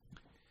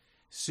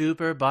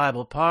Super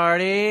Bible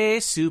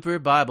Party, Super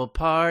Bible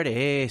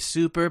Party,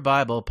 Super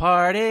Bible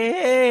Party,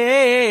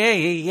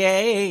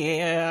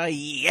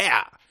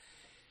 yeah.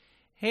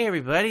 Hey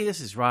everybody, this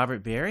is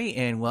Robert Berry,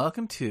 and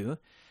welcome to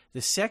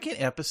the second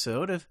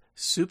episode of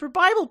Super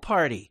Bible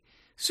Party.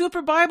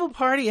 Super Bible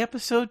Party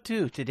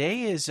Episode-002.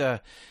 Today is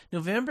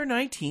November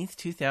 19th,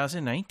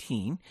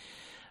 2019,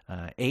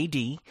 AD,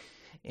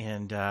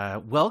 and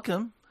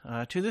welcome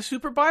to the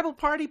Super Bible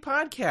Party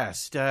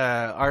podcast.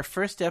 Our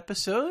first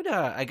episode,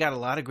 I got a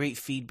lot of great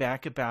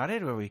feedback about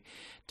it, where we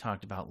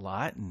talked about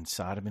Lot and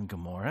Sodom and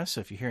Gomorrah.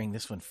 So if you're hearing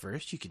this one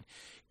first, you can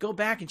go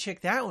back and check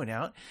that one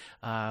out.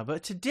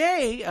 But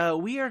today,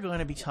 we are going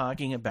to be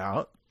talking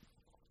about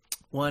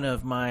one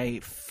of my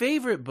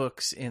favorite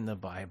books in the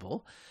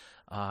Bible,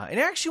 and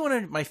actually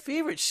one of my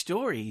favorite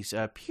stories,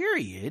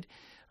 period,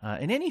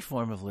 in any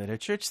form of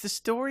literature. It's the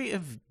story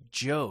of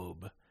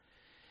Job.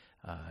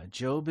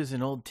 Job is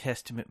an Old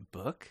Testament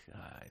book.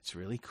 It's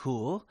really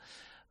cool.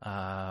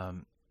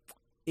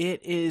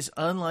 It is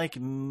unlike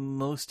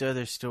most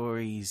other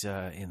stories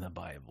in the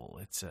Bible.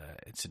 It's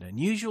an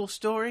unusual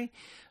story.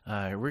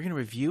 We're going to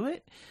review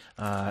it.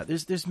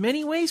 There's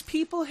many ways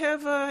people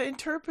have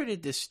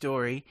interpreted this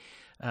story,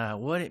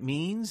 what it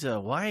means,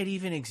 why it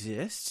even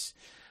exists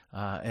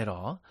at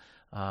all.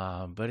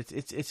 But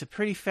it's a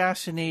pretty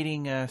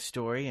fascinating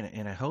story,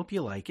 and I hope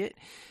you like it.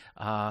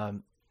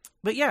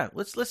 But yeah,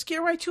 let's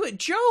get right to it.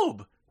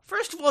 Job.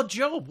 First of all,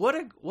 Job. What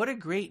a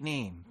great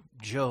name,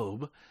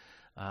 Job.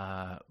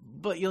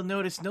 But you'll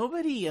notice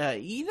nobody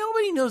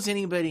knows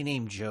anybody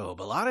named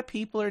Job. A lot of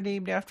people are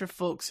named after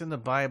folks in the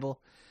Bible.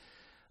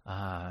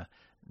 Not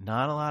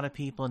a lot of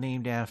people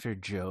named after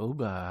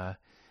Job,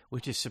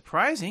 which is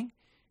surprising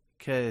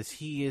because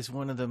he is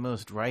one of the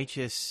most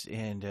righteous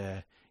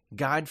and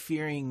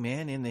God-fearing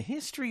men in the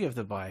history of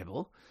the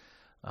Bible,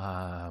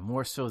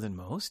 more so than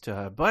most.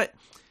 But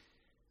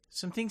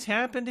some things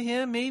happened to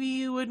him maybe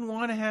you wouldn't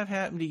want to have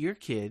happen to your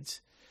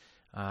kids.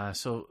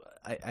 So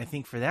I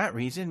think for that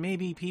reason,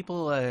 maybe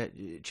people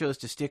chose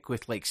to stick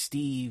with like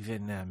Steve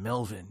and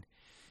Melvin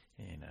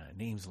and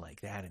names like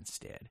that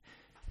instead.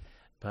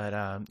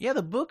 But yeah,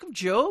 the book of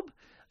Job,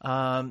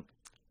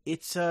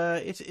 it's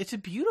a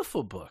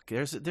beautiful book.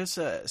 There's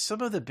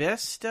some of the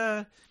best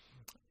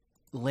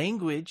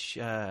language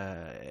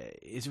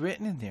is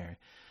written in there.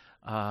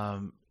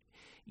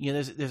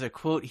 There's a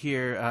quote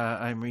here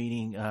I'm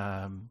reading,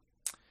 and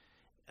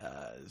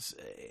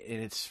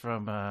it's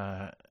from,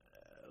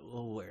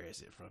 where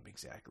is it from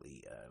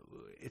exactly?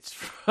 It's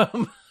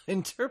from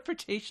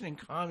Interpretation and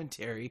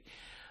Commentary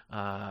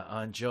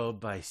on Job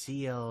by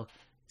C.L.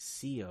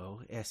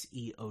 Seow,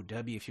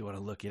 S-E-O-W, if you want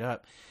to look it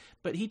up.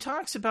 But he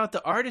talks about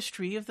the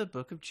artistry of the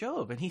book of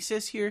Job, and he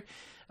says here,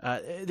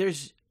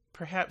 there's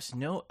perhaps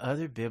no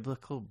other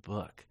biblical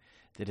book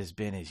that has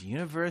been as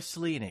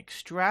universally and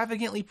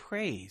extravagantly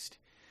praised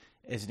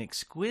as an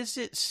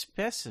exquisite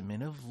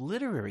specimen of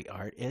literary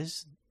art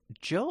as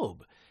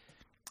Job.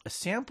 A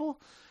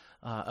sample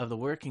of the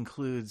work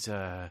includes,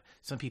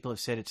 some people have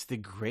said it's the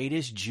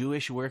greatest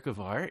Jewish work of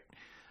art,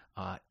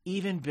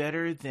 even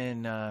better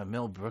than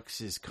Mel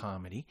Brooks's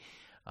comedy.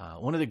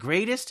 One of the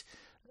greatest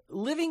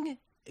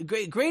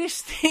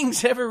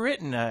things ever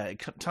written.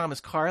 Thomas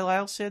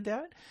Carlyle said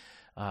that.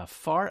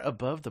 Far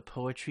above the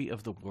poetry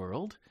of the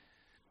world.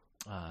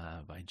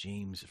 By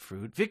James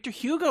Froude. Victor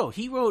Hugo,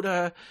 he wrote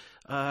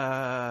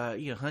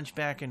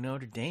Hunchback of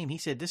Notre Dame. He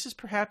said, this is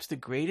perhaps the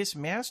greatest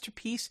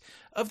masterpiece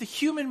of the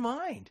human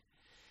mind.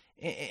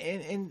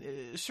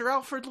 And Sir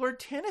Alfred Lord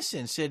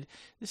Tennyson said,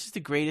 this is the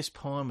greatest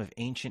poem of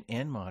ancient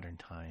and modern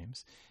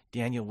times.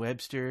 Daniel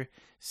Webster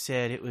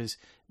said it was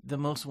the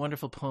most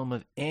wonderful poem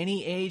of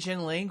any age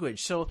and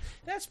language. So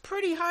that's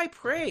pretty high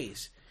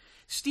praise.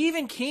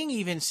 Stephen King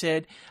even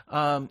said,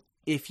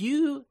 if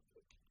you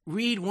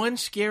read one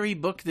scary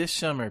book this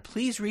summer,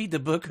 please read the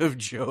book of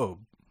Job.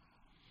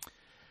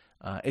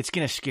 It's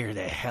going to scare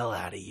the hell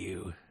out of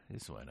you,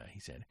 is what he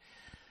said.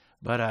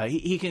 But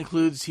he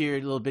concludes here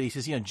a little bit. He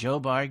says,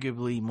 Job,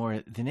 arguably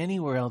more than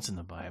anywhere else in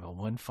the Bible,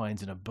 one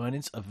finds an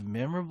abundance of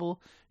memorable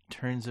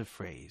turns of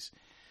phrase.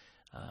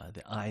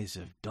 The eyes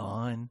of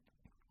dawn.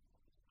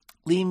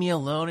 Leave me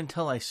alone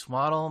until I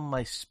swaddle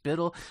my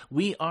spittle.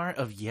 We are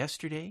of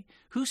yesterday,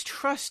 whose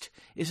trust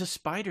is a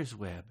spider's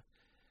web.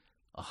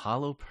 A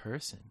hollow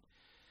person.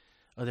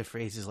 Other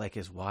phrases like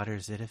as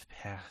waters that have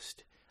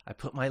passed. I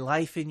put my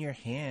life in your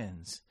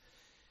hands.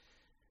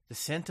 The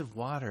scent of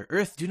water.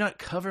 Earth, do not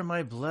cover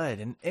my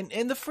blood.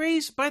 And the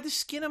phrase by the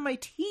skin of my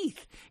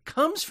teeth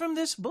comes from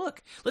this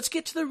book. Let's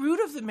get to the root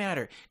of the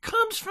matter.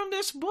 Comes from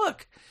this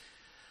book.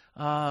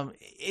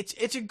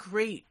 It's a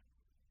great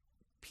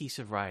piece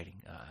of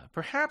writing.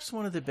 Perhaps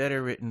one of the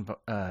better written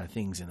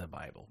things in the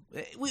Bible.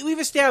 We've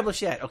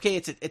established that. Okay,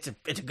 it's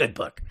a good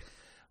book.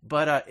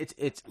 But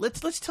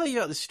let's tell you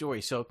about the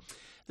story. So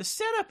the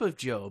setup of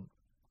Job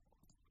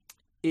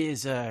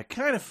is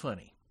kind of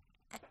funny.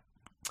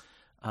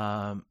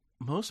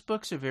 Most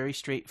books are very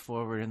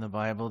straightforward in the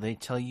Bible. They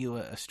tell you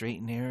a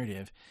straight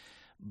narrative.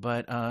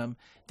 But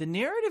the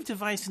narrative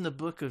device in the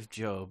book of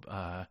Job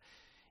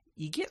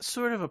you get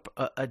sort of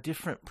a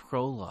different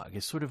prologue.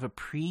 It's sort of a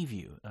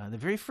preview. The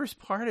very first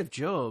part of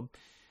Job,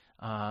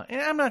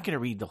 and I'm not going to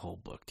read the whole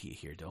book to you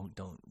here.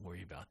 Don't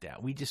worry about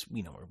that. We just,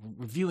 we're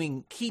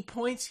reviewing key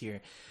points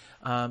here.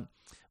 But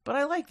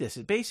I like this.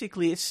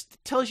 It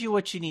tells you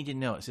what you need to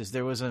know. It says,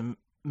 there was a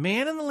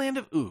man in the land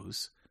of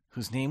Uz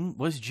whose name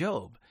was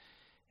Job,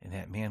 and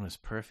that man was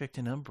perfect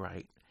and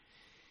upright,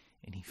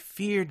 and he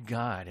feared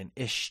God and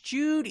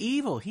eschewed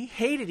evil. He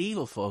hated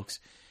evil, folks.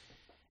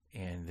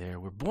 And there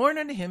were born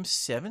unto him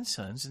 7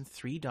 sons and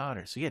 3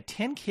 daughters. So he had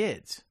 10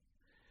 kids.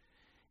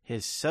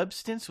 His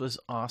substance was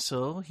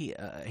also, he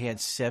had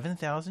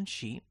 7,000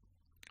 sheep,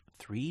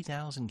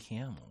 3,000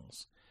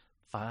 camels,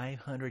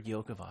 500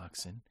 yoke of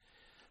oxen,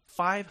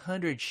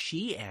 500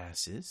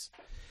 she-asses,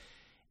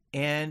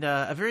 and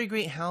a very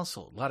great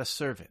household, a lot of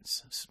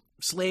servants.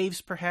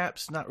 Slaves,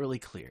 perhaps, not really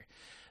clear.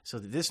 So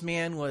this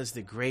man was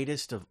the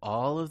greatest of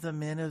all of the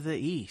men of the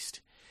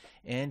East.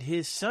 And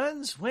his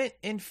sons went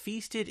and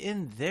feasted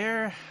in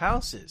their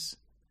houses,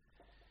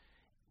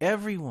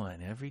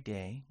 everyone, every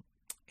day.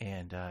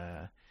 And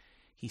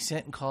he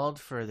sent and called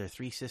for their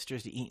 3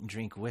 sisters to eat and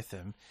drink with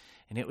him.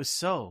 And it was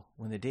so,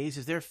 when the days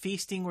of their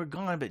feasting were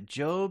gone, but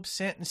Job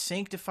sent and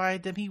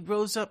sanctified them, he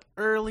rose up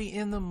early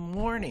in the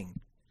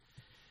morning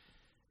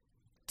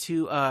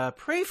to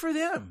pray for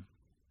them.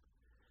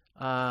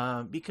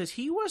 Because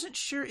he wasn't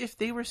sure if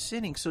they were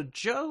sinning. So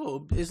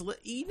Job is,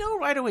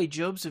 right away,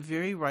 Job's a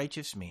very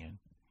righteous man.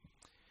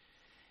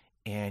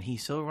 And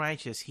he's so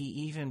righteous, he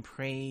even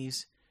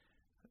prays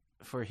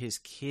for his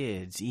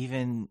kids,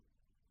 even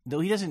though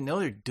he doesn't know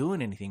they're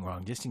doing anything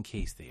wrong, just in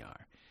case they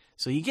are.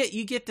 So you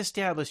get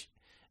established,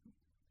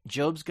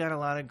 Job's got a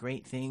lot of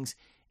great things,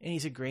 and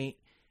he's a great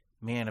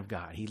man of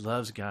God. He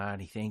loves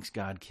God. He thanks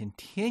God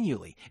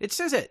continually. It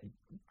says that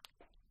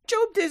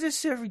Job does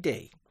this every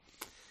day.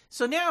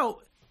 So now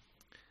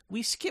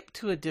we skip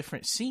to a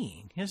different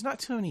scene. There's not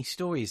too many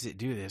stories that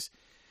do this.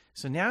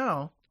 So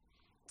now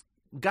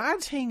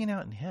God's hanging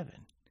out in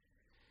heaven.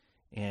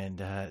 And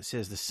it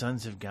says the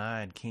sons of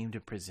God came to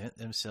present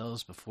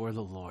themselves before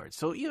the Lord.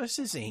 So, it's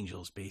his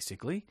angels,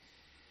 basically.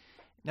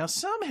 Now,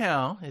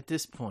 somehow, at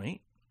this point,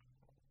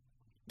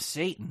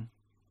 Satan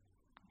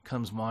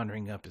comes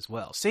wandering up as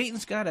well.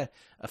 Satan's got a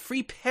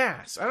free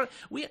pass.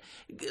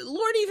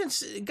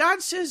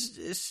 God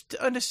says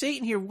unto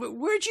Satan here,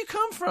 where'd you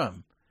come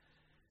from?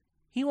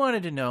 He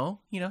wanted to know.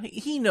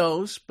 He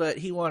knows, but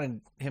he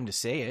wanted him to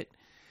say it.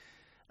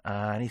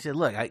 And he said,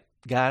 look,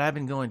 God, I've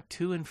been going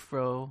to and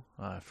fro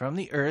from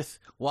the earth,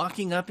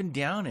 walking up and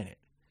down in it.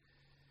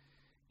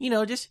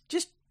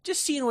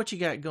 Just seeing what you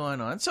got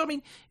going on. So,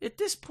 at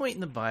this point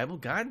in the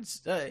Bible,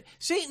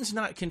 Satan's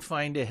not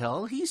confined to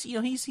hell.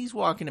 He's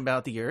walking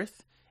about the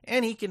earth,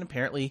 and he can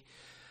apparently,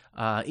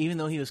 even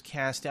though he was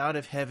cast out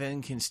of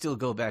heaven, can still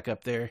go back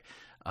up there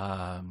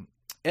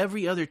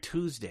every other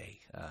Tuesday.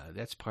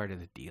 That's part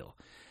of the deal.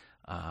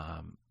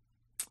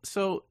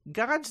 So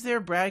God's there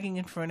bragging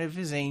in front of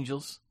his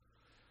angels.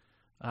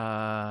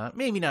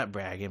 Maybe not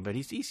bragging, but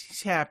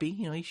he's happy.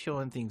 He's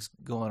showing things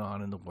going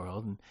on in the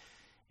world,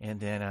 and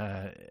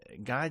then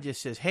God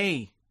just says,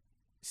 "Hey,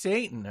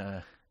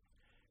 Satan,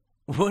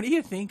 what do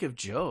you think of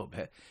Job?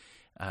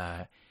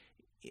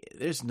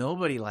 There's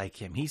nobody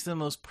like him. He's the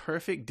most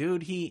perfect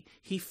dude. He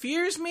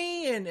fears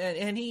me,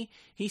 and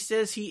he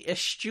says he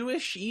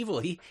eschews evil.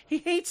 He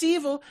hates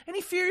evil, and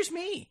he fears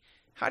me.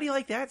 How do you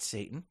like that,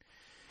 Satan?"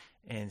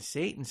 And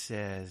Satan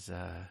says,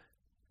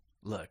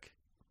 "Look,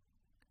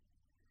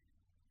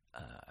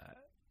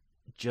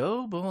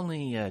 Job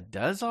only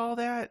does all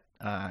that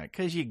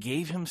because you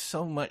gave him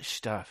so much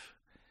stuff.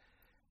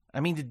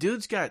 The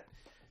dude's got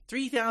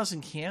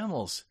 3,000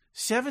 camels,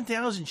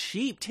 7,000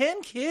 sheep,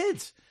 10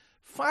 kids,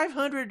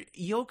 500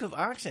 yoke of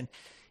oxen.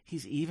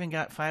 He's even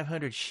got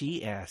 500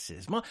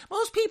 she-asses.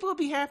 Most people would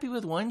be happy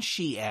with 1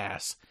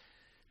 she-ass.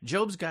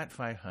 Job's got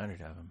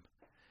 500 of them.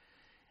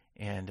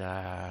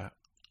 And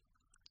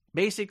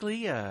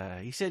basically,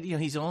 he said,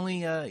 he's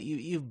only,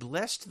 you've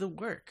blessed the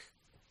work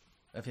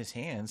of his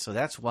hands, so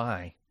that's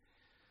why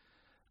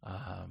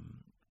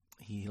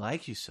he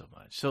likes you so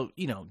much. So,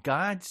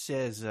 God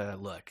says,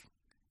 look,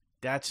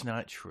 that's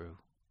not true.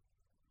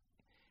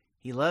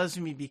 He loves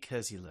me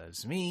because he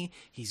loves me.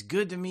 He's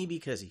good to me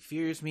because he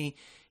fears me.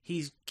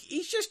 He's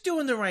just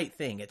doing the right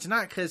thing. It's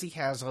not because he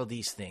has all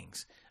these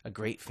things, a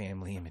great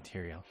family and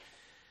material.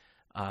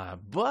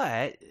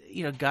 But,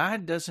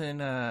 God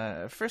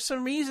doesn't, for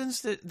some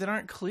reasons that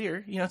aren't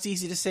clear, it's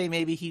easy to say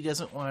maybe he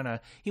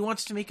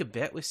wants to make a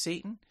bet with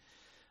Satan.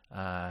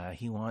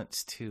 He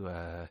wants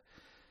to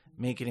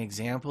make an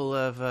example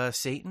of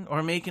Satan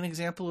or make an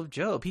example of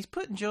Job. He's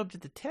putting Job to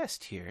the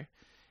test here.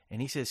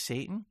 And he says,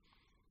 Satan,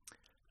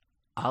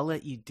 I'll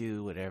let you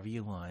do whatever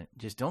you want.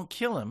 Just don't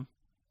kill him,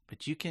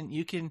 but you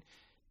can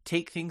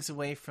take things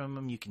away from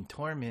him. You can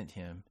torment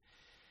him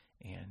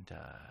and,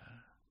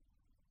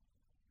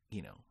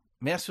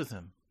 mess with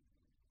him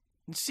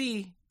and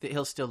see that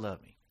he'll still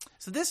love me.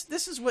 So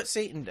this is what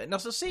Satan does. Now,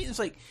 so Satan's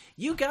like,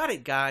 you got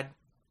it, God.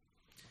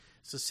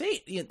 So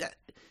Satan,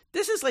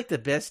 this is like the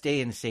best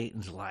day in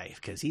Satan's life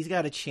because he's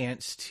got a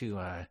chance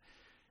to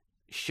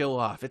show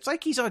off. It's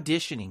like he's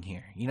auditioning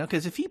here,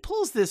 because if he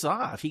pulls this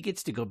off, he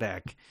gets to go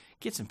back,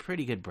 get some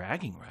pretty good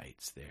bragging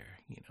rights there,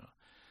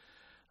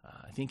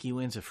 I think he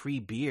wins a free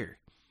beer.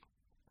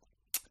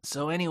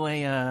 So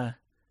anyway,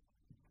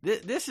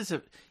 this is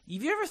have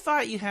you ever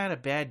thought you had a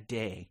bad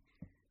day?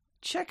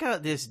 Check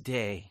out this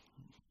day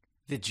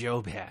that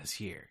Job has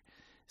here.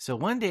 So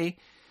one day,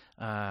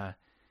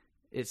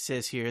 it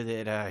says here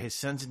that his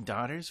sons and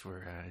daughters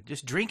were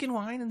just drinking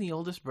wine in the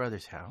oldest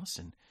brother's house,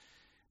 and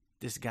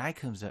this guy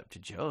comes up to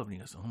Job and he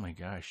goes, "Oh my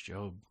gosh,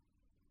 Job,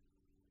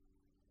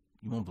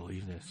 you won't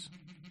believe this,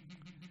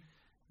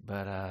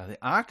 but the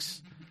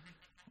ox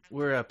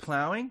were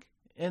plowing,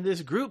 and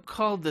this group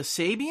called the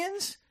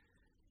Sabians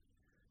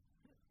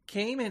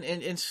came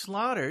and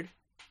slaughtered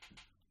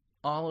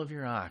all of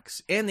your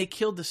ox, and they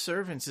killed the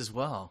servants as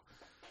well.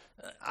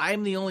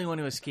 I'm the only one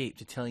who escaped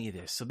to tell you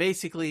this. So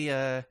basically,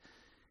 your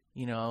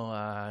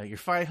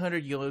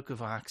 500 yoke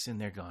of oxen,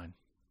 they're gone.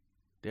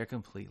 They're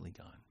completely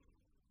gone.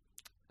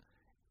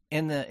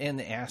 And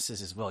the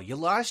asses as well. You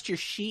lost your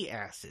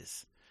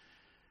she-asses."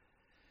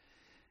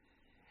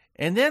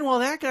 And then while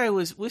that guy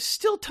was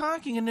still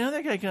talking,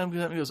 another guy comes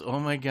up and goes, "Oh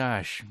my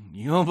gosh,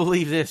 you won't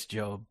believe this,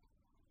 Job.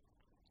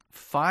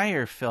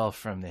 Fire fell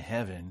from the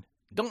heaven."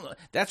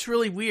 That's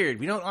really weird.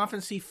 We don't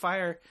often see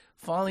fire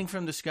falling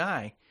from the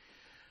sky.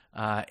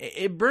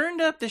 It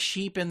burned up the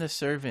sheep and the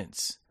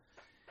servants.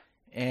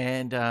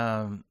 And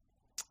I'm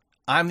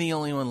the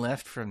only one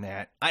left from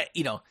that.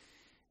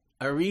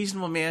 A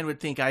reasonable man would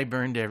think I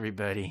burned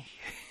everybody.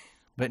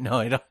 But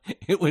no,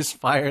 it was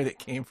fire that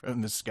came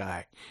from the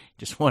sky.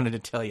 Just wanted to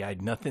tell you I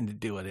had nothing to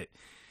do with it.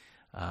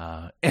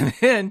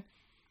 And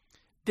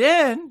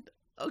then,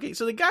 okay,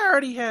 so the guy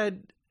already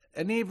had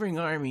a neighboring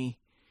army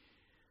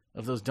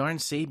of those darn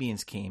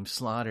Sabians came,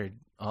 slaughtered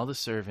all the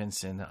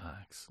servants and the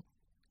ox.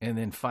 And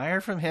then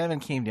fire from heaven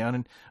came down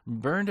and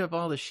burned up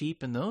all the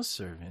sheep and those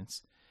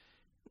servants.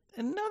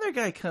 Another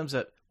guy comes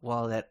up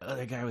while that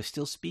other guy was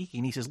still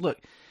speaking. He says,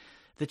 "Look,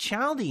 the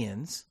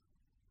Chaldeans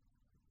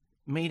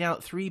made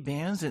out 3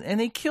 bands and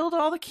they killed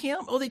all the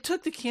camels. Oh, they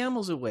took the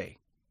camels away.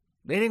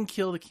 They didn't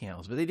kill the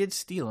camels, but they did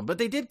steal them. But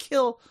they did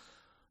kill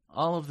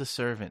all of the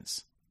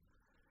servants."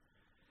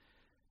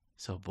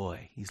 So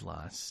boy, he's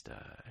lost.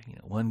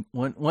 One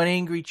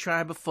angry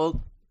tribe of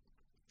folk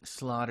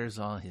slaughters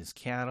all his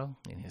cattle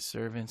and his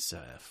servants.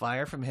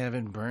 Fire from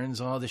heaven burns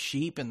all the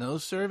sheep and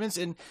those servants.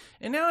 And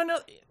now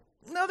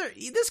another.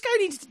 This guy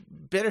needs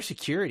better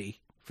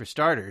security for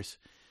starters.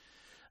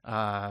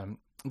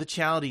 The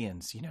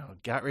Chaldeans,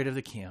 got rid of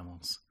the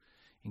camels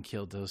and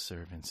killed those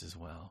servants as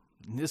well.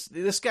 And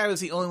this guy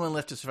was the only one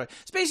left to survive.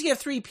 So basically, you have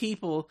 3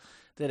 people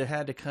that have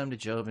had to come to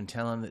Job and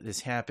tell him that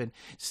this happened.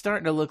 It's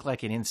starting to look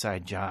like an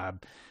inside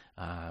job,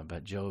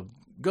 but Job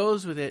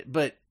goes with it.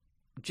 But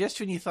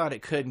just when you thought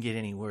it couldn't get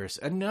any worse,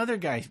 another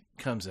guy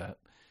comes up.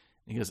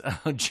 And he goes,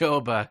 "Oh,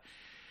 Job, I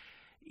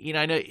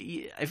know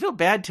I feel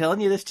bad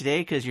telling you this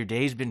today because your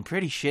day's been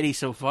pretty shitty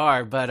so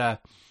far,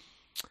 but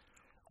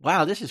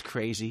wow, this is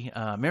crazy.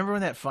 Remember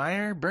when that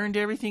fire burned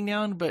everything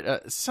down?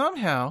 But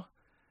somehow,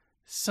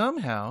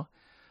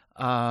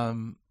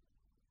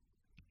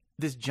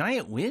 this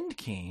giant wind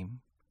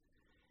came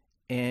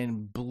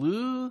and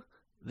blew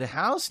the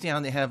house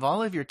down. They have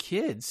all of your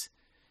kids,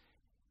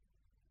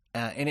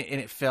 and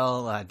it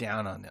fell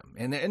down on them,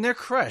 and they're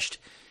crushed.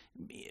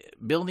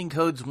 Building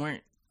codes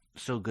weren't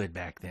so good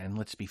back then.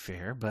 Let's be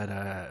fair, but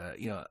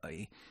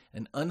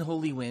an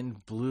unholy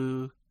wind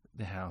blew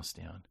the house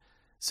down.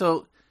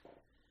 So.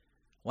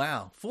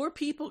 Wow, 4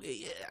 people.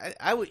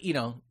 I would,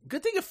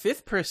 good thing a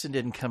 5th person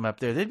didn't come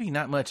up there. There'd be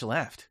not much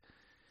left.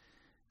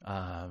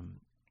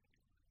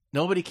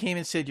 Nobody came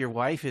and said your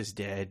wife is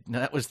dead. No,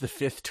 that was the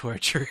 5th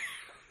torture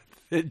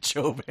that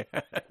Job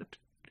had.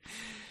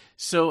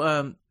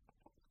 So,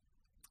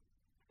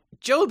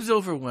 Job's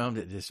overwhelmed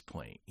at this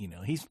point.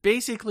 He's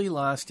basically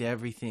lost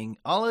everything,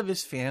 all of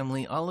his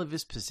family, all of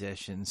his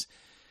possessions.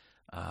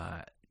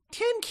 10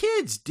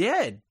 kids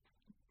dead.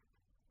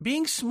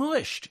 Being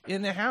smushed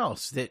in the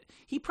house that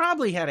he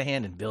probably had a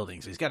hand in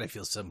building, so he's got to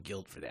feel some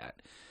guilt for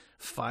that.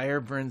 Fire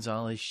burns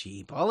all his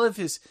sheep, all of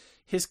his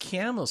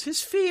camels,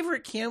 his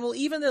favorite camel,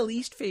 even the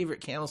least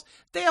favorite camels,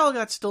 they all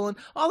got stolen.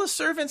 All the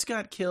servants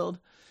got killed,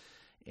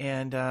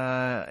 and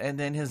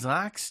then his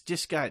ox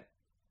just got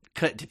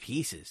cut to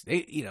pieces.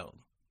 They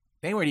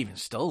weren't even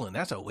stolen.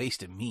 That's a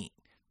waste of meat.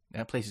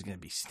 That place is going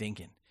to be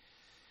stinking.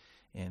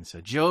 And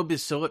so Job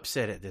is so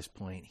upset at this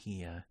point.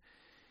 He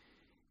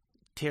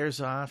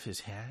tears off his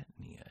hat,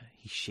 and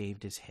he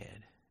shaved his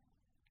head.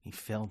 He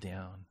fell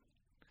down,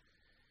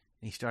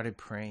 and he started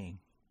praying.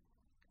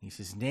 He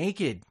says,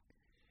 "Naked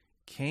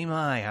came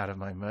I out of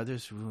my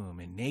mother's womb,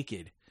 and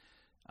naked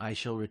I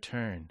shall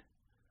return.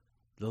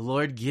 The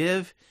Lord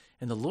give,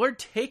 and the Lord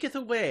taketh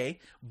away,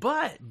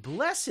 but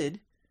blessed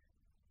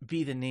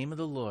be the name of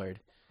the Lord."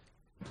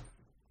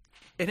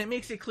 And it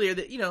makes it clear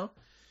that,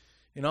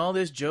 in all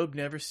this, Job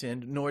never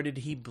sinned, nor did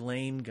he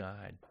blame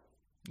God.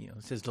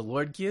 It says the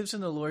Lord gives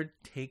and the Lord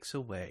takes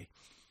away.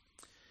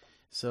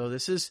 So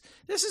this is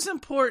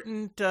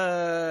important,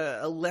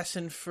 a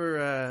lesson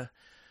for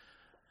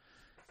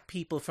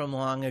people from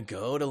long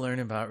ago to learn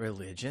about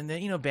religion,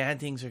 that, bad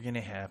things are going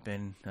to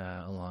happen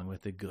along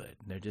with the good.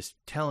 And they're just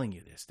telling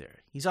you this there.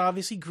 He's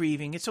obviously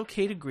grieving. It's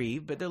okay to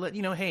grieve, but they're letting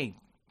you know, hey,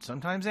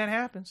 sometimes that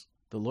happens.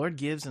 The Lord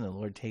gives and the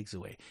Lord takes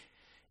away.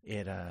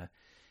 It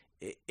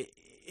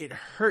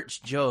hurts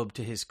Job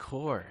to his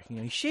core.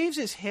 He shaves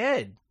his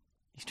head.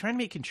 He's trying to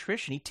make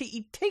contrition.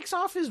 He takes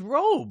off his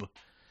robe.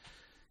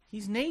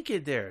 He's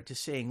naked there,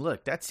 just saying,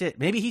 look, that's it.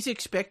 Maybe he's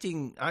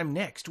expecting I'm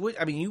next.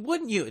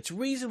 Wouldn't you? It's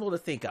reasonable to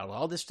think out of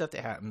all this stuff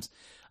that happens,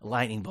 a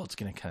lightning bolt's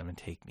going to come and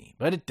take me.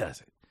 But it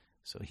doesn't.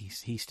 So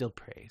he still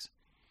prays.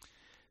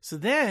 So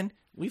then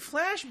we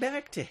flash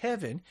back to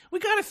heaven. We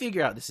got to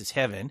figure out this is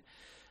heaven.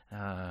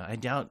 I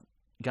doubt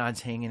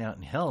God's hanging out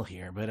in hell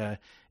here. But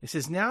it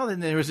says, now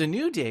then there was a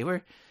new day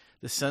where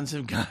the sons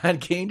of God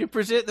came to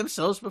present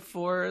themselves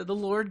before the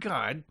Lord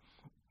God.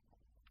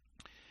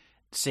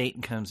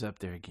 Satan comes up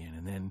there again,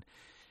 and then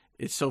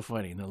it's so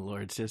funny. The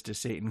Lord says to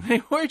Satan, hey,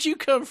 where'd you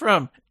come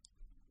from?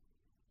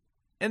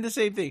 And the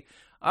same thing.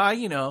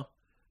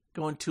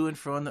 Going to and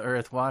fro on the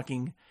earth,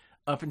 walking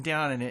up and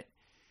down in it.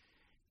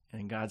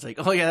 And God's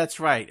like, oh, yeah, that's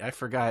right. I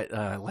forgot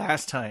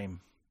last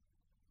time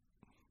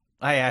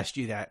I asked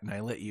you that, and I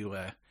let you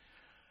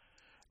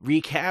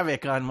wreak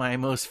havoc on my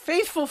most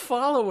faithful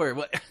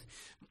follower.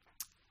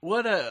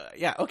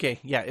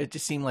 It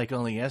just seemed like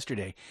only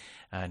yesterday.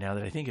 Now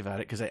that I think about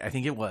it, because I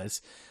think it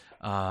was.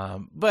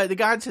 But the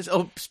God says,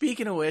 oh,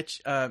 speaking of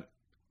which,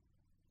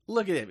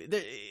 look at him.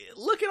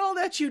 Look at all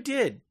that you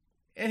did.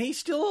 And he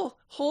still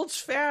holds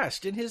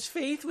fast in his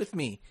faith with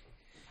me.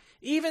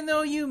 Even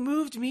though you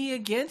moved me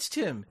against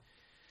him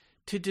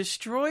to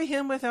destroy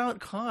him without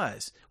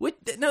cause.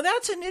 Now,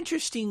 that's an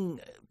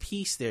interesting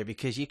piece there,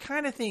 because you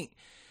kind of think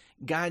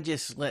God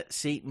just let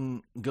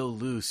Satan go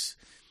loose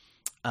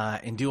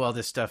and do all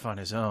this stuff on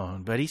his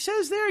own. But he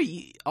says there,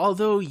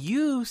 although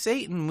you,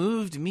 Satan,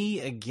 moved me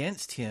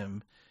against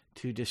him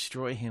to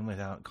destroy him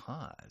without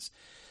cause.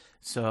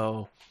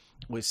 So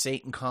was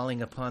Satan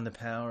calling upon the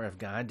power of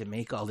God to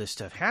make all this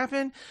stuff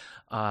happen?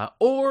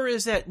 Or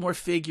is that more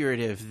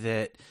figurative,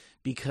 that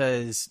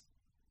because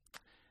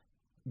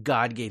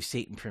God gave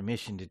Satan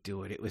permission to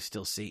do it, it was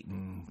still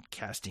Satan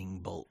casting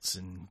bolts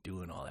and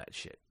doing all that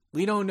shit?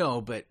 We don't know,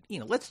 but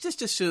let's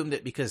just assume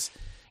that because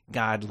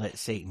God let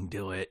Satan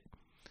do it,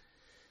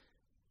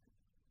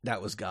 that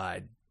was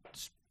God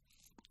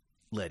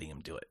letting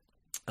him do it.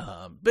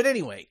 But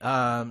anyway,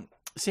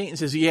 Satan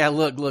says, yeah,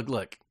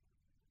 look.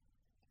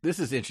 This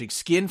is interesting.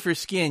 Skin for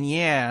skin,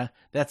 yeah,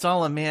 that's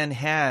all a man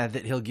had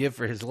that he'll give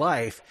for his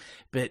life.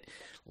 But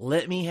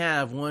let me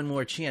have one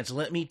more chance.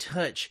 Let me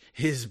touch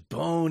his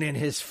bone and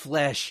his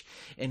flesh,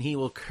 and he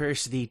will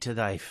curse thee to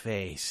thy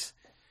face.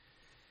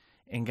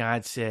 And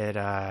God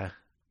said,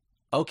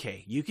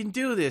 okay, you can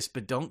do this,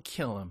 but don't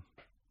kill him.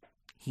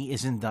 He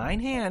is in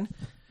thine hand,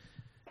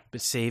 but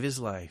save his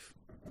life.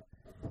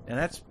 And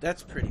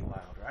that's pretty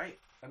wild, right?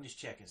 I'm just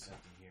checking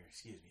something here.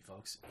 Excuse me,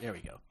 folks. There we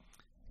go.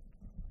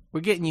 We're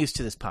getting used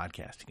to this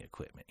podcasting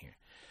equipment here.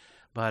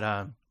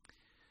 But,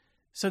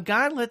 so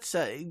God lets,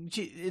 at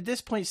this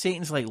point,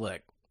 Satan's like,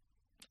 look,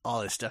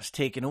 all this stuff's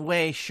taken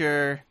away,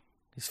 sure.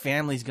 His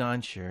family's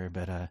gone, sure.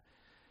 But,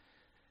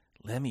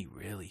 let me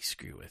really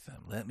screw with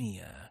him. Let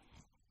me,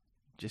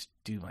 just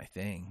do my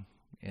thing.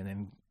 And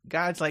then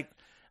God's like,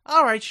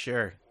 all right,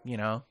 sure,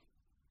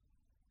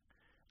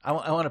 I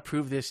want to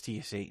prove this to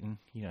you, Satan.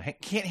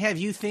 Can't have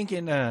you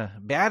thinking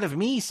bad of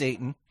me,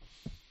 Satan.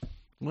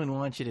 Wouldn't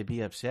want you to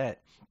be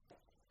upset.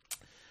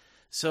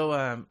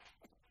 So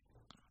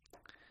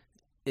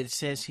it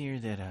says here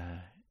that,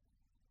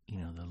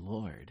 the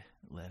Lord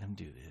let him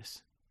do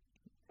this.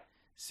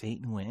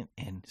 Satan went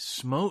and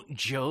smote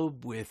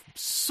Job with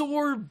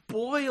sore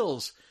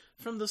boils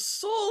from the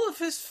sole of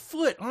his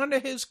foot onto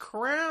his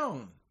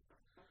crown.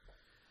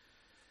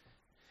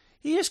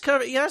 He just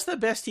covered. Yeah, that's the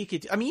best he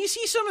could do. I mean, you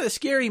see some of the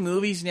scary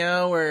movies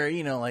now where,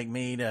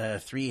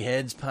 made 3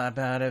 heads pop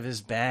out of his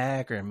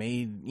back, or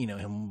made,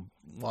 him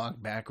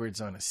walk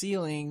backwards on a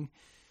ceiling.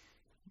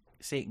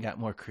 Satan got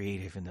more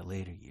creative in the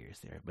later years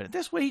there. But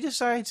this way he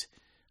decides,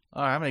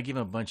 all right, I'm going to give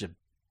him a bunch of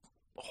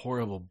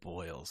horrible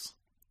boils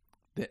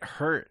that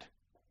hurt.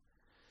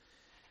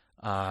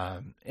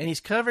 And he's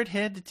covered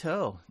head to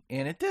toe.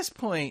 And at this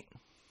point,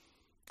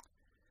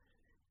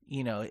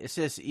 it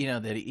says,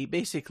 that he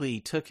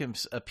basically took him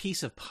a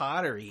piece of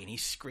pottery and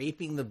he's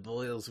scraping the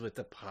boils with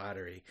the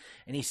pottery.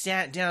 And he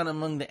sat down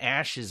among the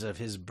ashes of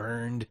his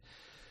burned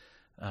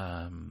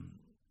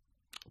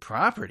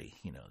property,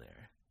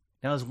 there.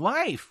 Now his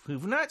wife,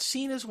 we've not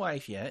seen his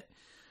wife yet.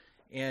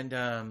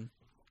 And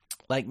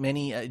like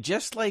many,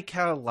 just like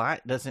how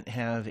Lot doesn't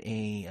have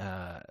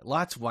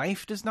Lot's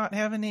wife does not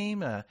have a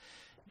name. It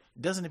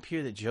doesn't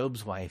appear that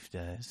Job's wife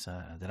does,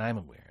 that I'm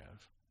aware of.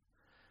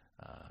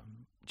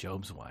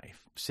 Job's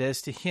wife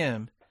says to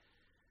him,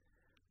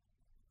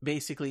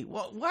 basically,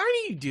 well, why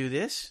do you do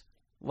this?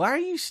 Why are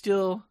you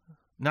still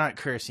not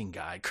cursing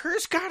God?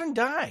 Curse God and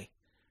die.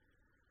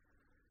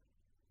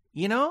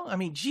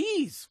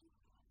 Geez,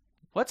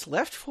 what's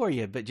left for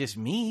you but just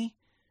me?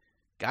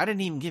 God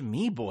didn't even give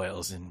me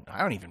boils, and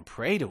I don't even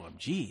pray to him.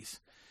 Jeez.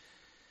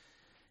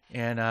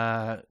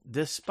 And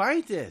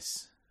despite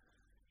this,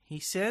 he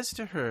says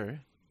to her,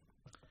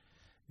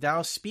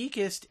 thou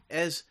speakest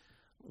as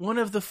one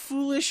of the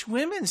foolish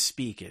women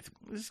speaketh.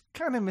 It's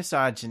kind of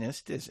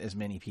misogynist, as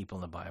many people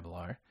in the Bible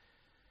are.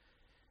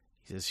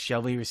 He says,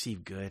 shall we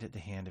receive good at the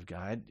hand of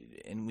God,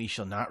 and we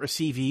shall not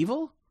receive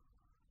evil?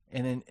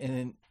 And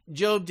then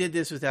Job did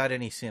this without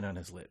any sin on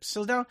his lips.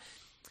 So now,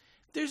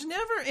 there's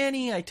never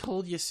any I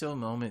told you so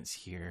moments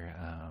here.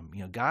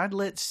 God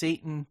let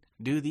Satan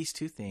do these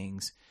two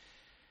things.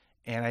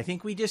 And I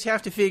think we just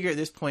have to figure at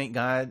this point,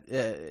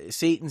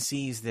 Satan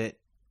sees that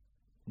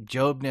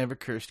Job never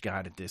cursed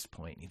God at this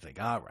point. He's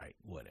like, all right,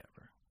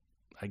 whatever.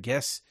 I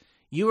guess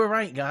you were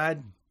right,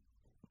 God.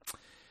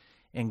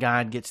 And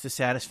God gets the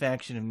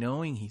satisfaction of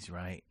knowing he's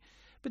right.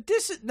 But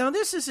this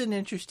is an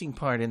interesting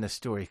part in the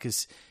story,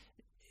 because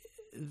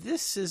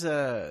this is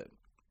the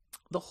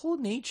whole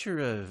nature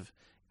of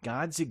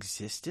God's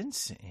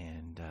existence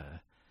and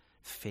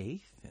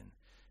faith and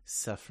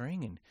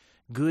suffering and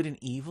good and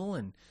evil,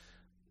 and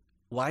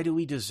why do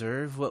we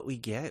deserve what we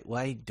get?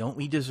 Why don't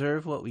we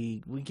deserve what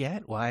we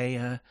get?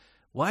 Why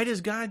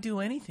does God do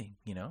anything?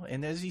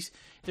 And there's these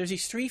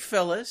three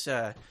fellas: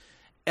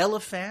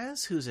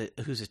 Eliphaz, who's a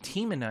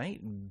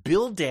Temanite;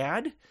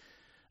 Bildad,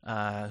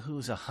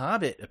 who's a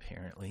hobbit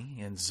apparently;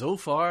 and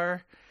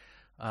Zophar,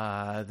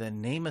 the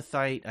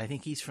Naamathite. I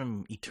think he's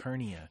from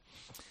Eternia.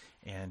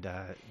 And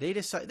they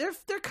decide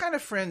they're kind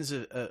of friends.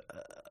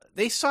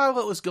 They saw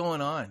what was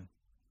going on.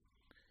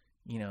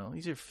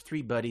 These are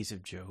three buddies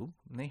of Job,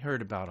 and they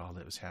heard about all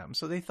that was happening.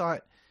 So they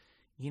thought,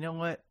 you know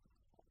what?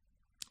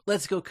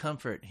 Let's go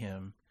comfort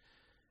him.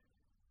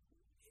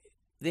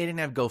 They didn't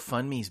have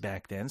GoFundMe's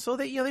back then, so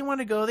they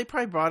want to go. They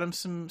probably brought him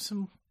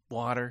some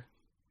water,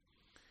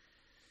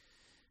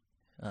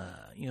 a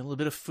little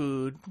bit of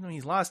food.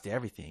 He's lost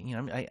everything.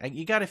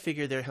 You got to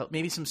figure their help.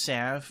 Maybe some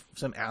salve,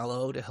 some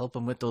aloe to help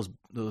him with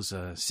those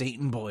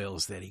Satan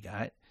boils that he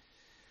got.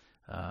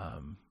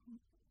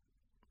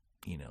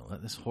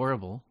 That's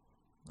horrible.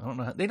 I don't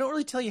know. They don't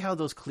really tell you how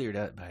those cleared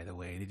up, by the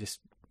way.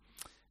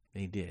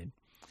 They did.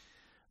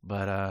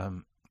 But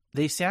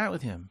they sat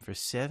with him for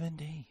 7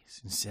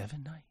 days and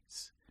 7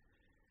 nights,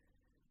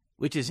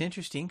 which is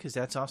interesting because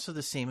that's also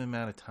the same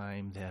amount of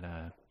time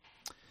that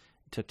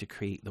took to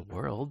create the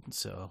world.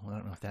 So I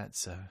don't know if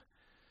that's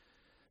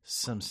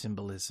some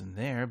symbolism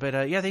there. But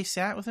they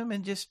sat with him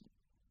and just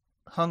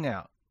hung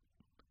out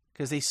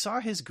because they saw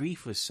his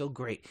grief was so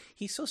great.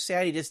 He's so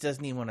sad he just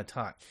doesn't even want to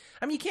talk.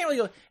 I mean, you can't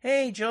really go,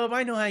 hey, Job,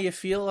 I know how you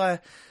feel.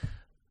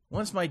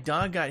 Once my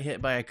dog got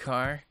hit by a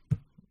car,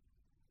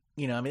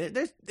 they got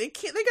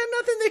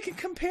nothing they can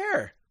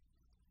compare.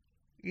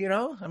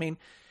 I mean,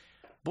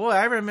 boy,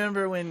 I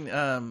remember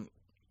when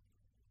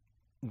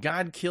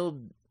God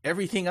killed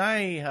everything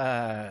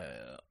I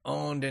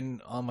owned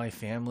and all my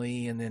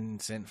family, and then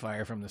sent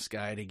fire from the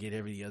sky to get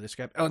every other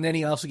scrap. Oh, and then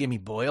he also gave me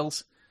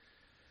boils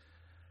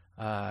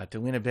to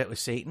win a bet with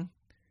Satan.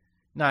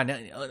 No,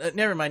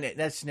 never mind.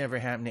 That's never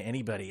happened to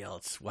anybody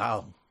else.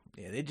 Wow.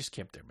 Yeah, they just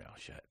kept their mouth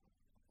shut.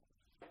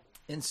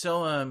 And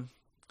so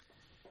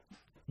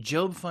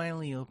Job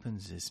finally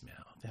opens his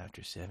mouth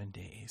after 7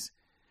 days.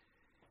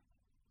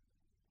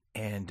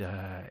 And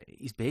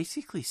he's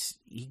basically,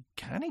 he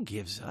kind of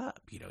gives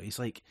up. He's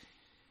like,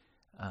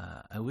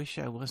 I wish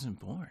I wasn't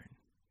born.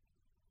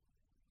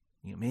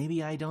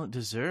 Maybe I don't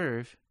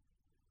deserve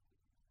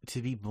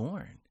to be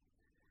born.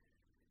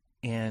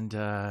 And,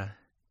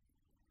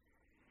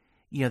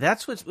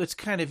 that's what's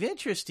kind of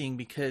interesting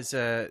because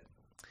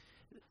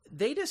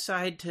they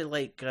decide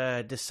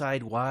to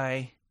decide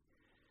why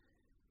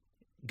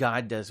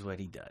God does what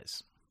he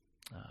does.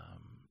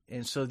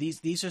 And so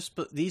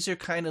these are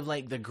kind of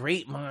like the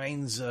great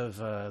minds of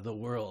the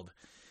world.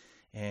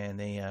 And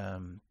they,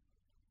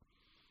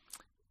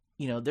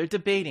 they're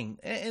debating,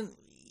 and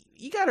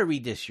you got to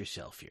read this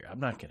yourself here. I'm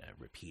not going to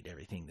repeat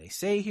everything they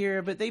say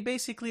here, but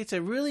it's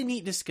a really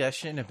neat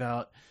discussion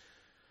about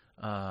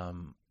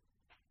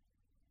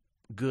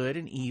good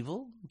and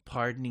evil,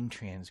 pardoning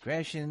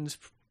transgressions,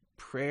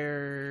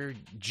 prayer,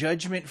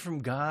 judgment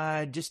from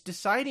God, just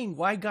deciding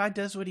why God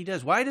does what he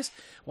does. Why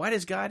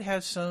does God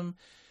have some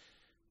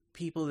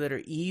people that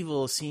are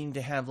evil seem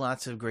to have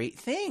lots of great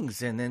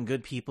things, and then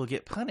good people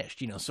get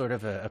punished? Sort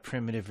of a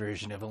primitive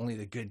version of only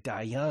the good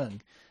die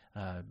young,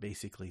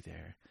 basically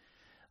there.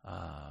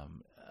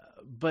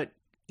 But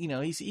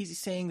he's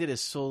saying that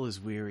his soul is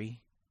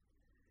weary,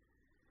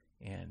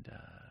 and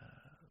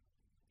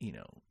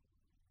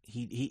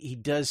he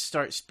does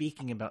start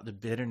speaking about the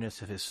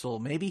bitterness of his soul.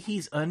 Maybe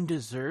he's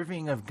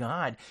undeserving of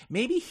God.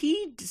 Maybe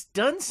he's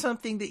done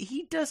something that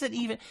he doesn't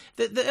even,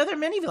 the other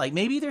many like.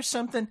 Maybe there's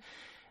something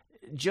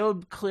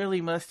Job clearly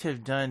must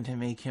have done to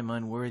make him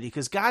unworthy,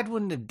 because God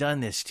wouldn't have done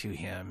this to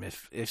him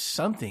if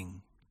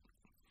something.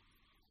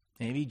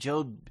 Maybe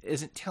Job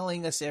isn't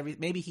telling us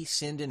maybe he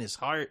sinned in his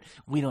heart.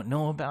 We don't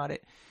know about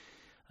it.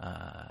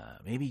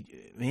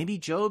 Maybe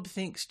Job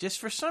thinks just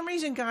for some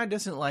reason God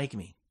doesn't like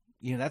me.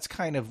 that's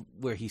kind of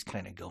where he's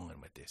kind of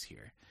going with this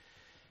here.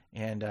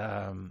 And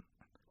I'm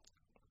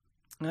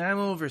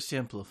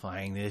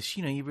oversimplifying this.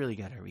 You really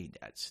got to read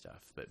that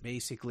stuff. But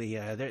basically,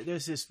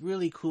 there's this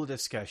really cool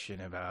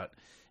discussion about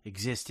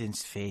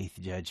existence, faith,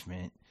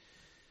 judgment,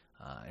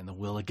 and the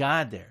will of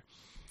God there.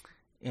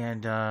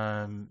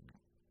 And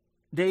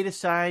they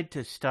decide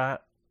to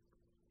stop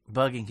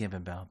bugging him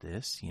about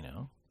this,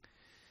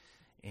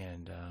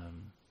 And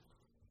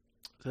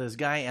so this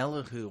guy,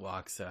 Elihu,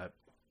 walks up.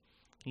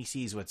 He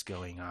sees what's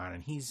going on,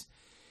 and he's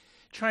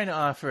trying to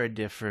offer a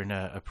different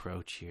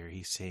approach here.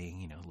 He's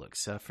saying, look,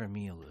 suffer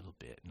me a little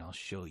bit, and I'll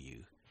show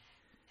you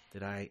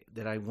that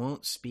I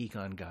won't speak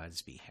on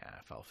God's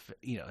behalf.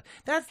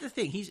 That's the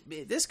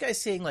thing. This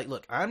guy's saying, like,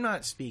 look, I'm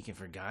not speaking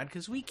for God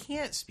because we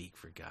can't speak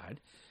for God.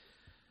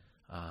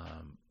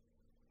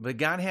 But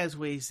God has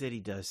ways that he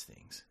does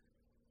things.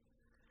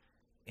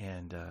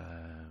 And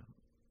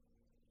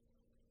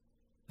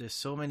there's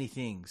so many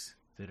things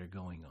that are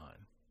going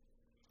on.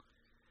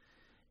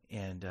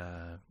 And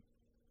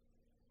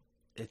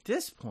at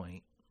this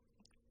point,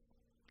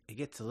 it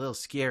gets a little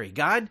scary.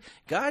 God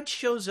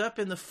shows up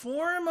in the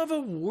form of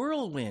a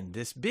whirlwind,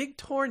 this big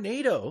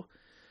tornado.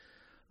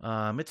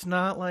 It's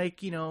not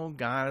like,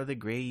 God of the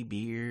gray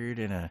beard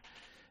and a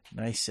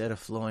nice set of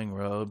flowing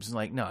robes.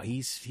 Like, no,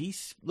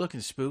 he's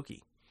looking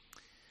spooky.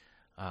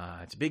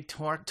 It's a big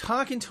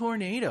talking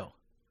tornado.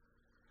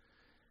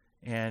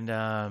 And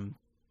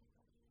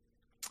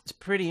it's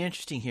pretty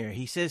interesting here.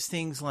 He says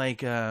things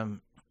like,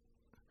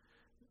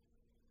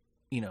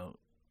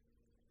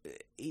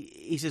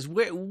 he says,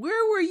 where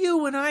were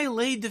you when I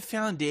laid the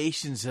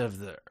foundations of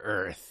the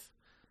earth?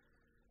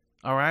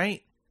 All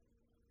right?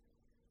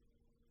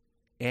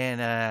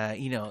 And,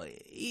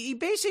 he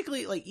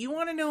basically, like, you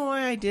want to know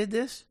why I did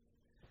this?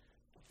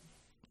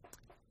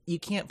 You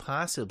can't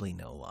possibly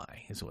know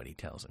why, is what he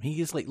tells him.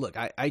 He's like, look,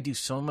 I do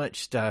so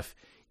much stuff,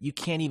 you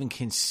can't even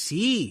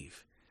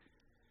conceive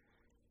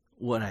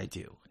what I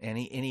do. And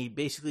he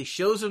basically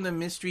shows him the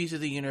mysteries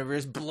of the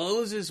universe,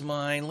 blows his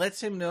mind,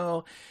 lets him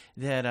know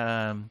that,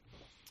 that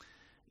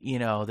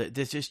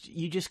there's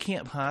you just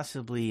can't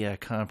possibly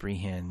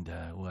comprehend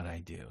what I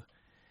do.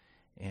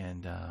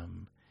 And,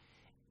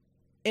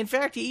 in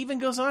fact, he even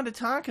goes on to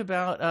talk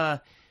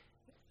about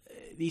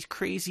these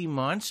crazy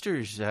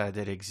monsters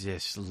that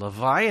exist,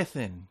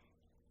 Leviathan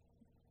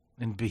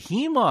and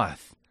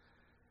Behemoth.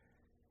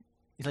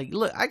 He's like,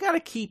 look, I got to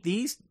keep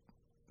these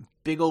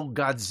big old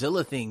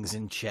Godzilla things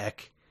in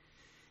check.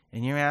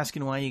 And you're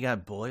asking why you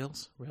got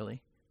boils?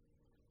 Really?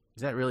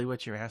 Is that really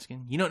what you're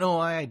asking? You don't know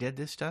why I did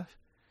this stuff?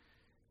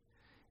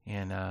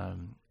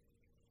 And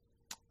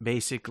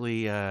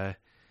basically,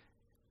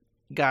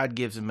 God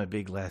gives him a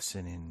big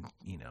lesson in,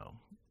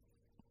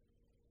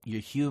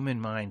 your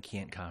human mind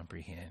can't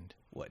comprehend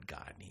what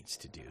God needs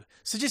to do.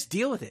 So just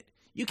deal with it.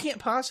 You can't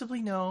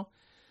possibly know.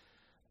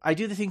 I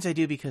do the things I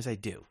do because I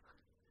do.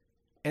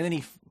 And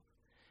then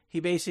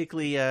he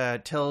basically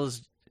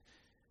tells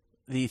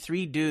the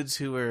three dudes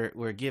who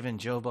were giving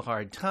Job a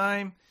hard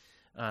time,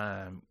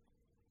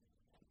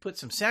 put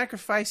some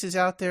sacrifices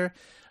out there.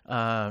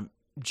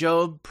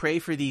 Job, pray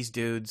for these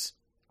dudes,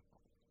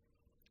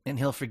 and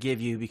he'll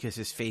forgive you because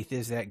his faith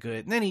is that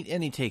good. And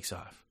then he takes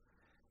off.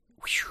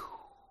 Whew.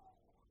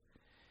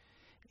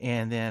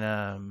 And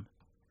then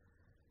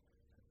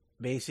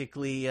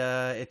basically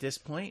at this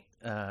point,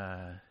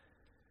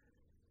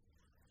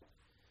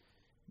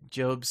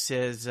 Job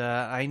says,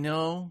 I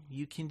know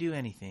you can do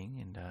anything,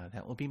 and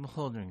that will be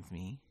beholden of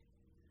me.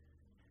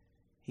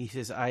 He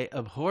says, I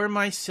abhor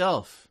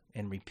myself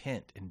and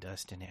repent in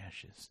dust and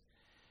ashes.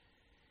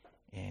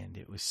 And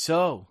it was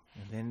so.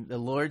 And then the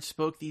Lord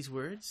spoke these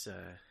words,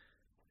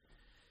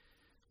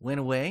 went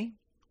away.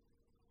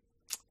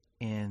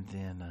 And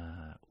then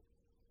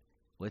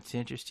what's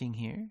interesting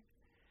here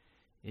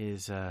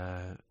is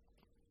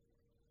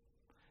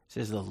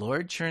says the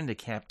Lord turned the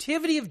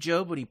captivity of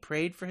Job when he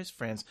prayed for his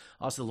friends.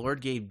 Also the Lord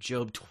gave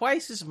Job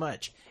twice as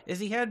much as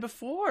he had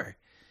before.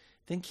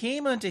 Then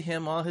came unto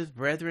him all his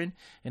brethren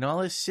and all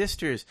his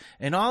sisters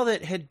and all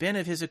that had been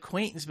of his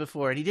acquaintance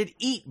before. And he did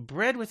eat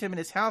bread with him in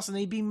his house, and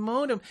they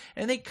bemoaned him,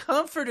 and they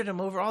comforted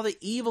him over all the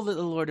evil that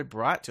the Lord had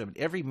brought to him. And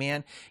every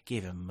man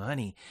gave him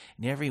money,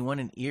 and every one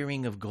an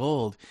earring of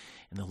gold.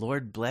 And the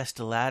Lord blessed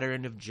the latter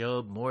end of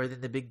Job more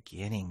than the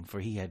beginning, for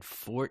he had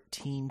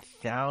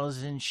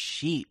 14,000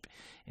 sheep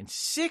and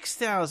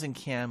 6,000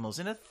 camels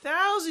and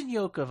 1,000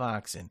 yoke of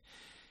oxen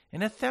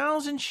and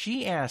 1,000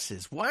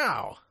 she-asses.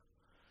 Wow!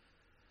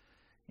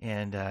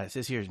 And it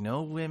says here,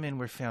 no women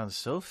were found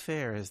so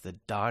fair as the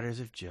daughters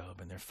of Job,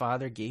 and their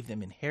father gave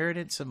them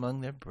inheritance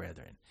among their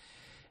brethren.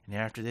 And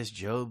after this,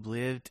 Job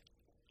lived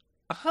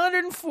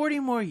 140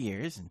 more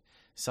years, and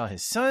saw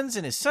his sons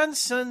and his sons'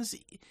 sons,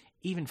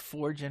 even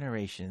 4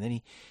 generations.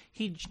 Then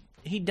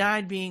he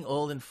died being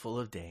old and full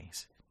of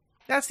days.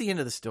 That's the end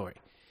of the story.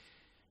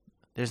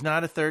 There's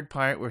not a third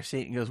part where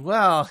Satan goes,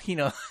 well,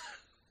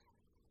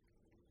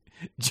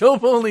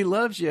 Job only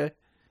loves you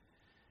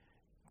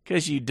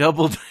because you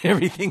doubled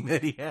everything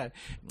that he had.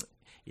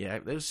 Yeah,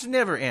 this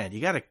never end.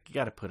 You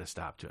gotta put a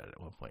stop to it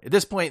at one point. At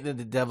this point, the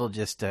devil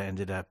just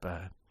ended up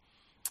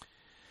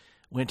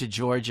went to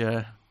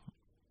Georgia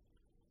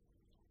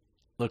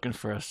looking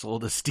for a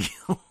soul to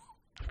steal.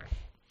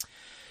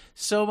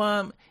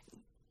 So,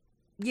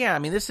 yeah, I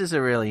mean, this is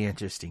a really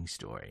interesting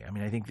story. I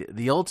mean, I think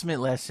the ultimate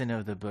lesson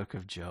of the book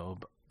of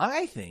Job,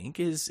 I think,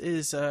 is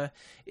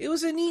it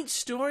was a neat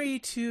story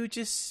to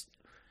just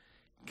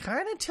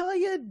kind of tell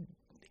you,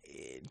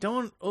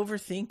 don't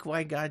overthink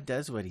why God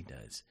does what he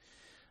does.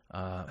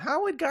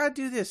 How would God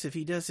do this if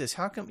he does this?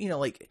 How come,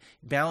 like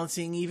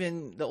balancing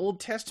even the Old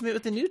Testament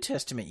with the New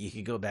Testament, you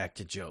could go back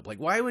to Job. Like,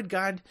 why would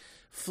God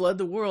flood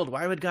the world?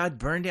 Why would God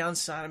burn down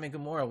Sodom and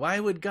Gomorrah?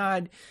 Why would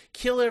God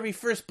kill every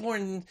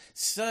firstborn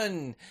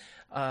son?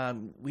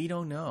 We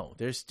don't know.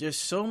 There's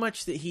so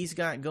much that he's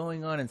got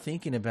going on and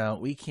thinking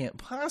about we can't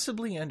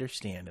possibly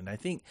understand. And I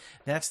think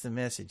that's the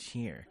message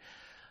here.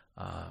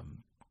 But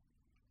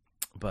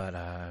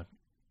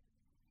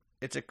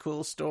it's a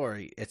cool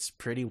story. It's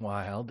pretty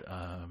wild.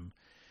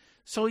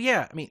 So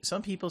yeah, I mean,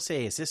 some people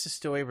say, is this a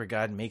story where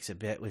God makes a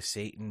bet with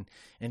Satan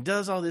and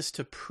does all this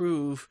to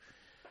prove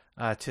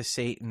to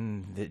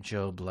Satan that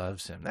Job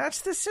loves him?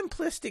 That's the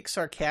simplistic,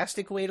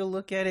 sarcastic way to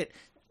look at it.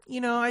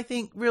 I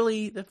think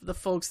really the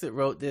folks that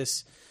wrote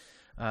this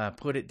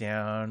put it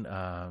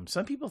down.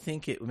 Some people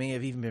think it may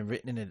have even been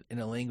written in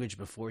a language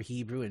before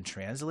Hebrew and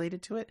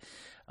translated to it.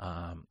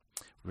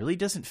 Really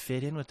doesn't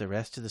fit in with the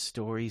rest of the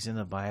stories in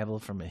the Bible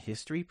from a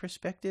history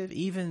perspective.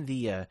 Even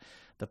the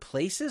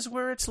places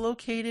where it's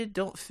located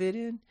don't fit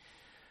in.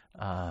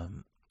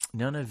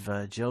 None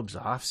of Job's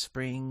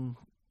offspring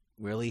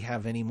really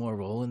have any more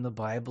role in the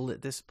Bible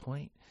at this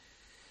point.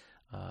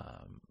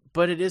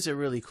 But it is a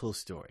really cool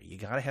story. You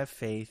got to have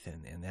faith,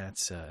 and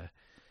that's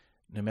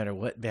no matter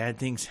what bad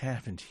things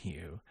happen to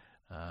you,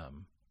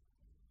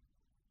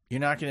 you're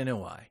not going to know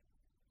why.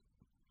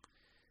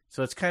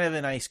 So it's kind of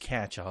a nice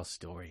catch-all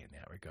story in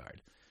that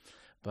regard.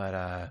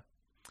 But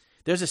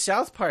there's a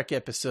South Park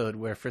episode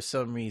where for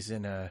some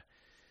reason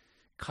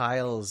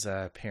Kyle's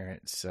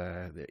parents,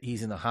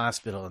 he's in the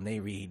hospital and they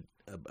read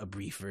a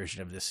brief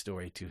version of this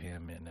story to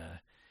him. And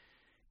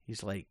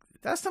he's like,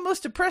 that's the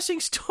most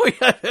depressing story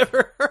I've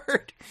ever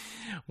heard.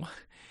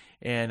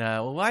 And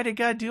well, why did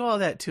God do all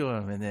that to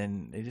him? And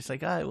then they're just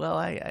like, I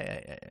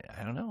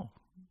don't know.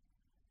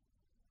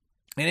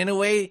 And in a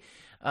way,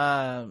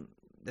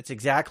 that's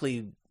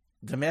exactly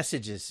the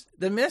message is.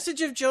 The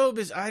message of Job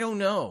is, I don't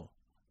know.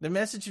 The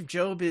message of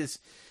Job is,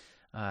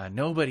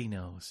 nobody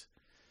knows.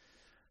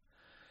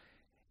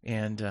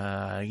 And,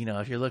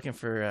 if you're looking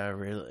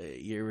for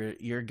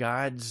your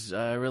God's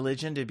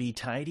religion to be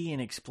tidy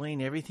and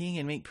explain everything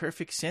and make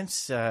perfect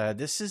sense,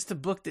 this is the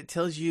book that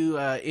tells you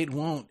it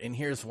won't, and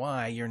here's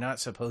why. You're not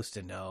supposed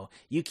to know.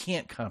 You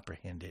can't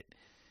comprehend it,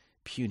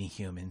 puny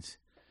humans.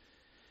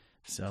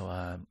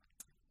 So,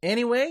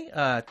 anyway,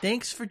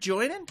 thanks for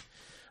joining.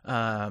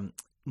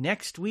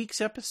 Next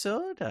week's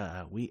episode,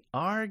 we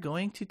are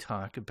going to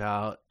talk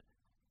about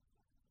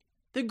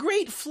the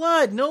Great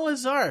Flood,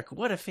 Noah's Ark.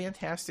 What a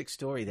fantastic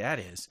story that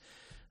is.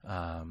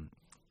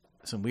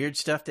 Some weird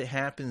stuff that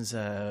happens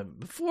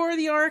before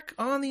the Ark,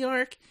 on the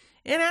Ark,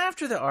 and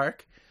after the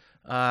Ark.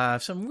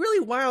 Some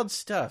really wild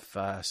stuff.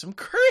 Some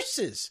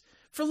curses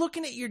for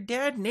looking at your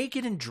dad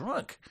naked and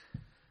drunk.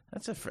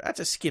 That's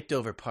a skipped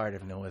over part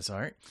of Noah's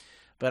Ark.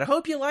 But I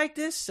hope you like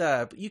this.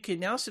 You can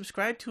now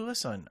subscribe to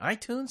us on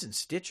iTunes and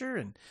Stitcher,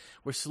 and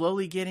we're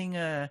slowly getting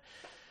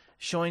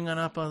showing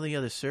up on the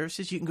other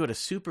services. You can go to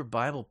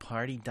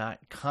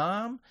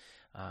superbibleparty.com.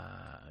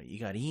 You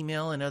got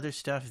email and other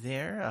stuff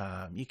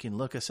there. You can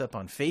look us up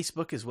on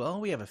Facebook as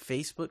well. We have a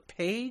Facebook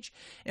page,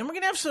 and we're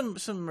going to have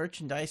some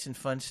merchandise and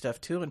fun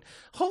stuff too. And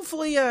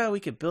hopefully we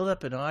could build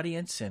up an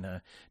audience and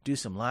do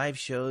some live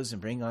shows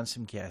and bring on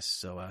some guests.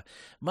 So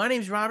my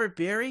name's Robert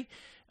Berry.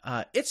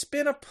 It's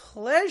been a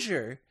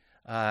pleasure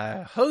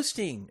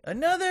hosting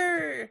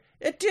another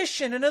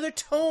edition, another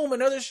tome,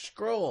 another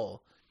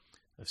scroll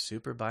of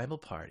Super Bible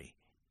Party.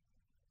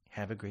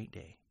 Have a great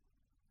day.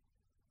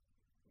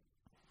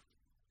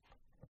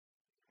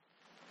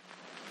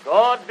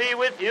 God be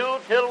with you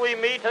till we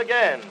meet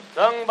again.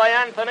 Sung by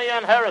Anthony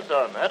and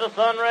Harrison,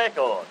 Edison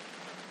Records.